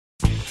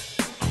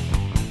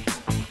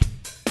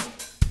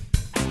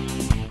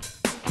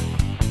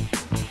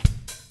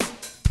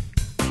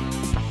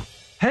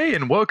Hey,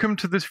 and welcome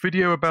to this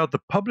video about the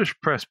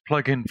PublishPress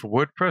plugin for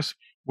WordPress,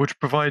 which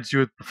provides you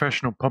with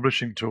professional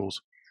publishing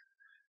tools.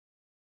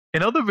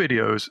 In other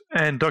videos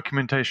and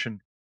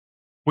documentation,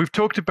 we've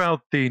talked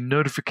about the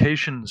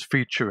notifications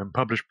feature in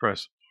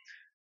PublishPress.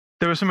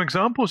 There are some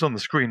examples on the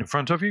screen in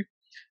front of you.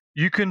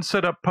 You can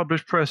set up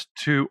PublishPress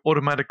to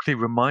automatically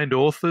remind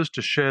authors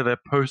to share their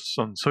posts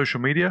on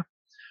social media,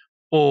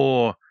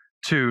 or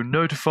to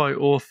notify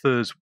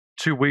authors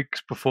 2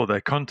 weeks before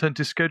their content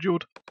is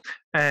scheduled.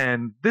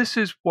 And this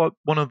is what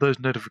one of those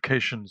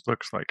notifications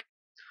looks like.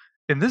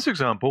 In this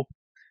example,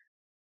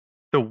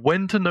 the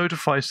when to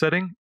notify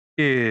setting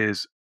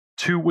is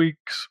 2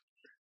 weeks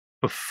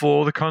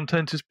before the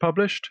content is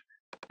published,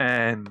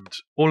 and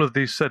all of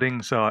these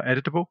settings are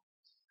editable.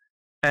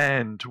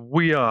 And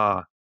we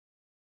are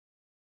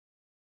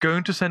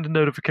going to send a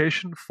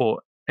notification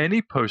for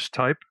any post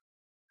type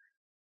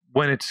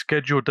when its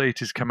scheduled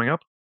date is coming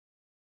up.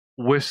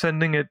 We're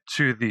sending it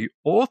to the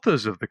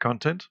authors of the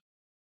content,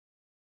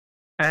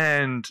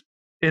 and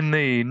in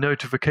the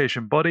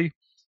notification body,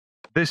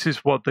 this is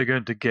what they're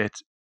going to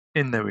get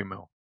in their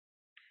email.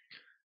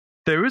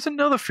 There is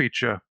another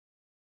feature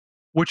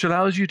which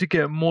allows you to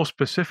get more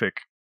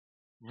specific.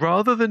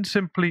 Rather than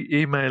simply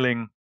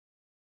emailing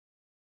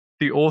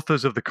the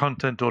authors of the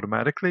content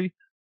automatically,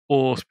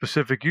 or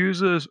specific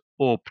users,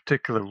 or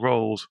particular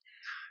roles,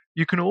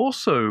 you can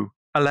also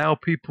allow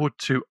people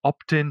to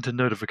opt into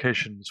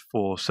notifications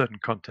for certain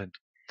content.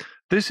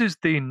 This is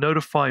the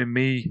Notify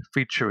Me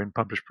feature in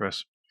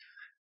PublishPress.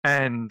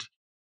 And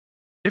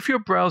if you're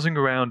browsing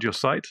around your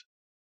site,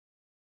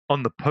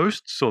 on the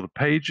posts or the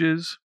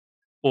pages,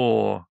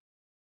 or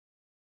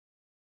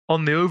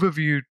on the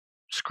overview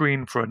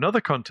screen for another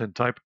content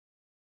type,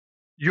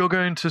 you're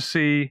going to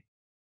see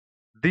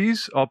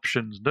these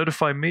options,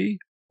 Notify Me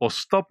or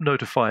Stop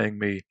Notifying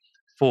Me,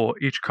 for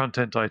each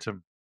content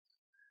item.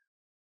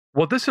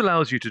 What this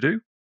allows you to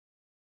do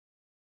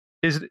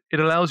is it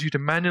allows you to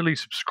manually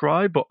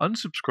subscribe or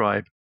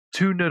unsubscribe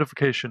to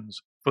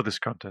notifications for this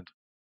content.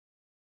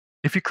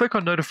 If you click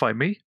on Notify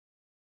Me,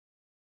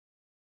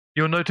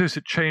 you'll notice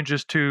it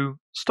changes to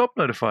Stop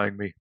Notifying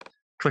Me.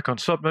 Click on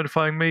Stop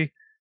Notifying Me,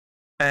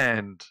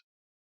 and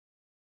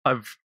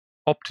I've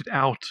opted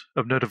out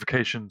of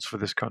notifications for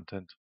this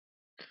content.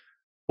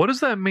 What does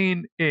that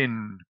mean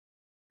in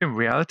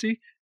reality?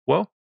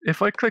 Well,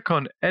 if I click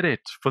on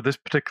Edit for this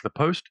particular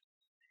post,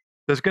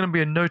 there's going to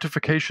be a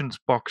notifications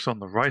box on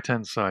the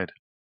right-hand side.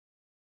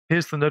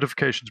 Here's the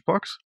notifications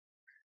box,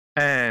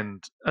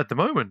 and at the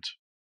moment,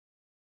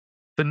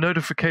 the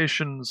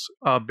notifications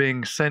are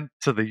being sent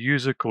to the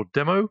user called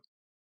Demo,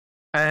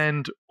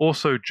 and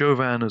also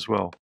Jovan as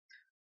well.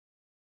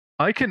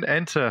 I can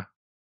enter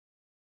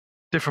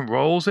different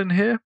roles in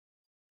here.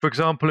 For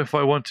example, if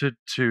I wanted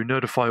to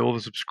notify all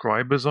the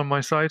subscribers on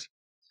my site,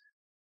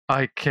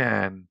 I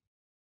can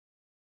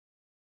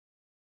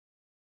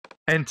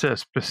enter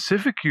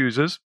specific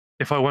users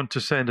if I want to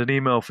send an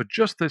email for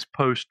just this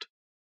post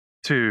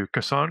to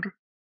Cassandra,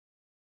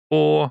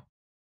 or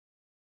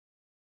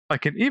I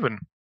can even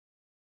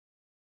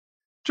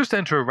just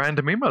enter a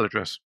random email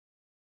address.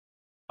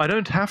 I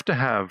don't have to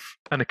have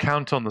an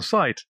account on the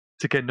site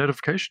to get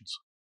notifications.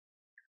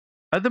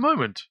 At the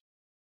moment,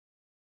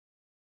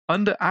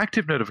 under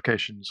active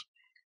notifications,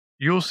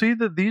 you'll see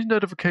that these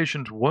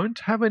notifications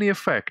won't have any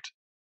effect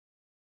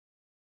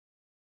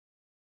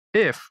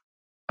if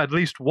at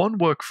least one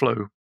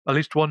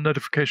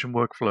notification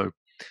workflow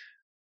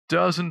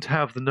doesn't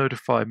have the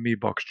Notify Me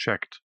box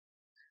checked.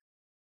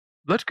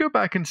 Let's go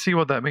back and see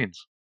what that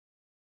means.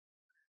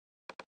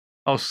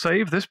 I'll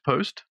save this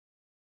post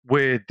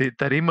with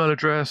that email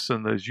address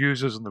and those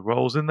users and the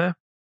roles in there.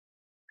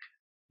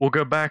 We'll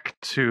go back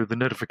to the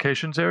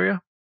notifications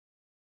area.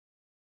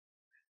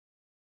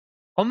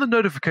 On the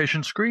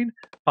notification screen,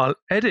 I'll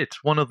edit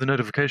one of the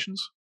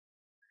notifications,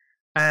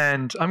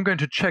 and I'm going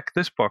to check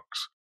this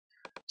box.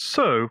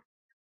 So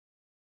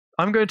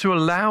I'm going to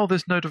allow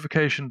this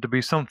notification to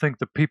be something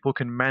that people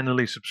can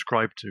manually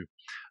subscribe to.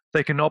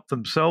 They can opt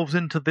themselves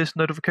into this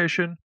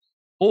notification,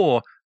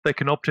 or they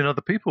can opt in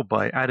other people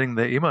by adding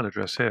their email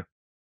address here.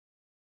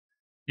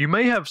 You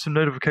may have some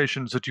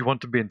notifications that you want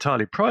to be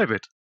entirely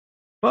private,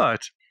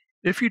 but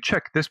if you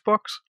check this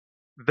box,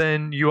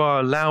 then you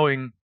are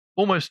allowing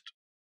almost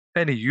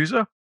any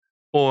user,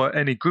 or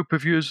any group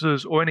of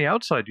users, or any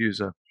outside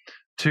user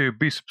to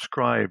be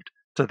subscribed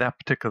to that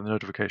particular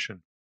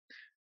notification.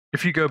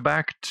 If you go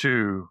back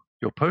to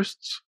your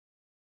posts,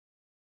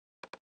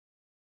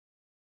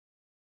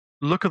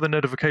 look at the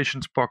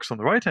notifications box on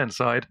the right-hand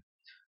side,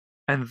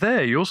 and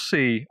there you'll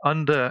see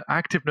under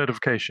active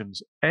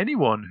notifications,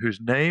 anyone whose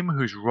name,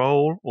 whose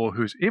role, or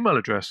whose email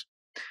address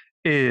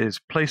is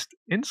placed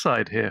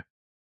inside here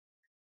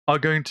are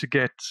going to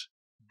get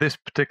this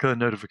particular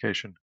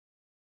notification.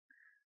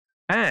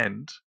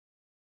 And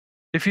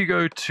if you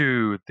go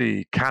to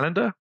the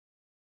calendar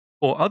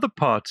or other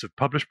parts of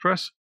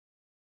PublishPress,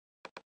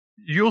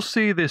 you'll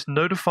see this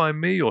Notify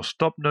Me or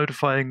Stop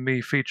Notifying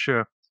Me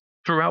feature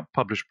throughout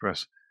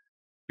PublishPress.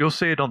 You'll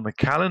see it on the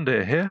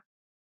calendar here,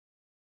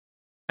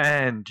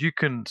 And you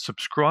can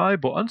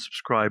subscribe or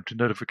unsubscribe to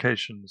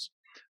notifications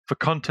for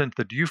content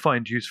that you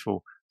find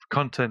useful, for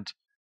content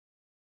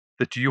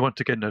that you want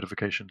to get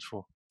notifications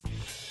for.